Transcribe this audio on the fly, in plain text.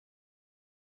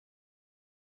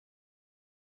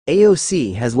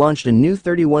AOC has launched a new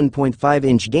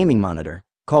 31.5-inch gaming monitor,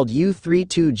 called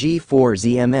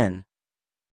U32G4ZMN.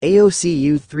 AOC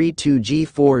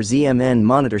U32G4ZMN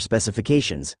monitor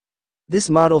specifications. This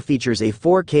model features a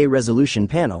 4K resolution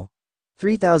panel,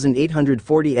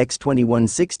 3840 x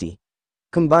 2160,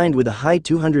 combined with a high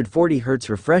 240 Hz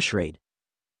refresh rate.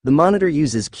 The monitor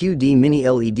uses QD Mini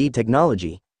LED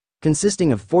technology,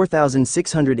 consisting of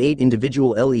 4608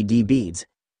 individual LED beads,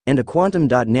 and a quantum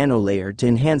dot nano layer to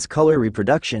enhance color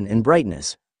reproduction and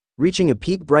brightness, reaching a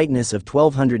peak brightness of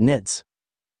 1200 nits.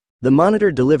 The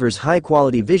monitor delivers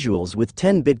high-quality visuals with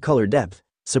 10-bit color depth,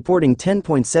 supporting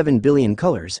 10.7 billion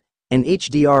colors, and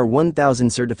HDR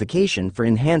 1000 certification for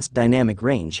enhanced dynamic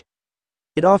range.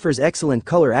 It offers excellent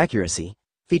color accuracy,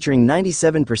 featuring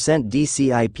 97%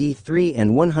 DCI-P3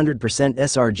 and 100%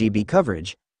 sRGB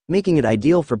coverage, making it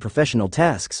ideal for professional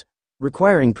tasks,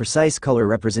 requiring precise color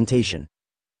representation.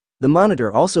 The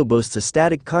monitor also boasts a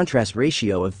static contrast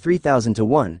ratio of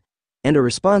 3000:1, and a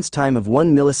response time of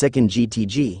 1 millisecond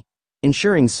GTG,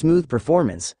 ensuring smooth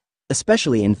performance,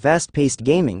 especially in fast-paced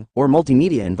gaming or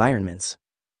multimedia environments.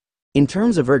 In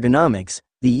terms of ergonomics,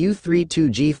 the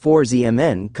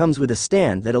U32G4ZMN comes with a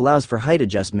stand that allows for height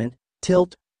adjustment,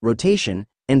 tilt, rotation,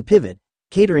 and pivot,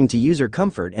 catering to user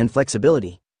comfort and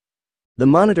flexibility. The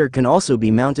monitor can also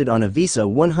be mounted on a VESA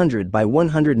 100 by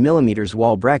 100 mm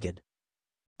wall bracket.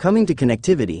 Coming to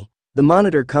connectivity, the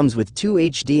monitor comes with two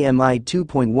HDMI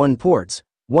 2.1 ports,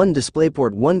 one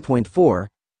DisplayPort 1.4,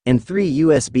 and three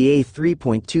USB-A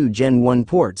 3.2 Gen 1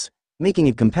 ports, making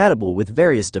it compatible with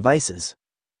various devices.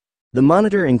 The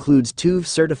monitor includes TÜV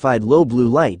certified low blue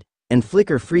light and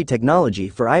flicker-free technology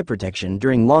for eye protection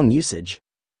during long usage.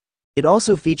 It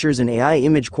also features an AI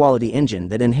image quality engine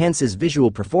that enhances visual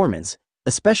performance,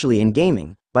 especially in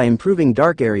gaming, by improving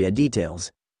dark area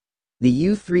details. The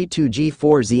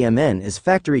U32G4ZMN is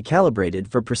factory calibrated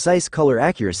for precise color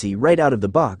accuracy right out of the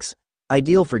box,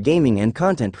 ideal for gaming and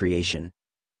content creation.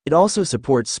 It also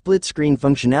supports split-screen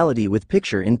functionality with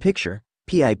picture-in-picture,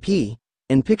 PIP,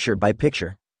 and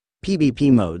picture-by-picture,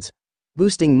 PBP modes,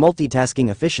 boosting multitasking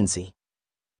efficiency.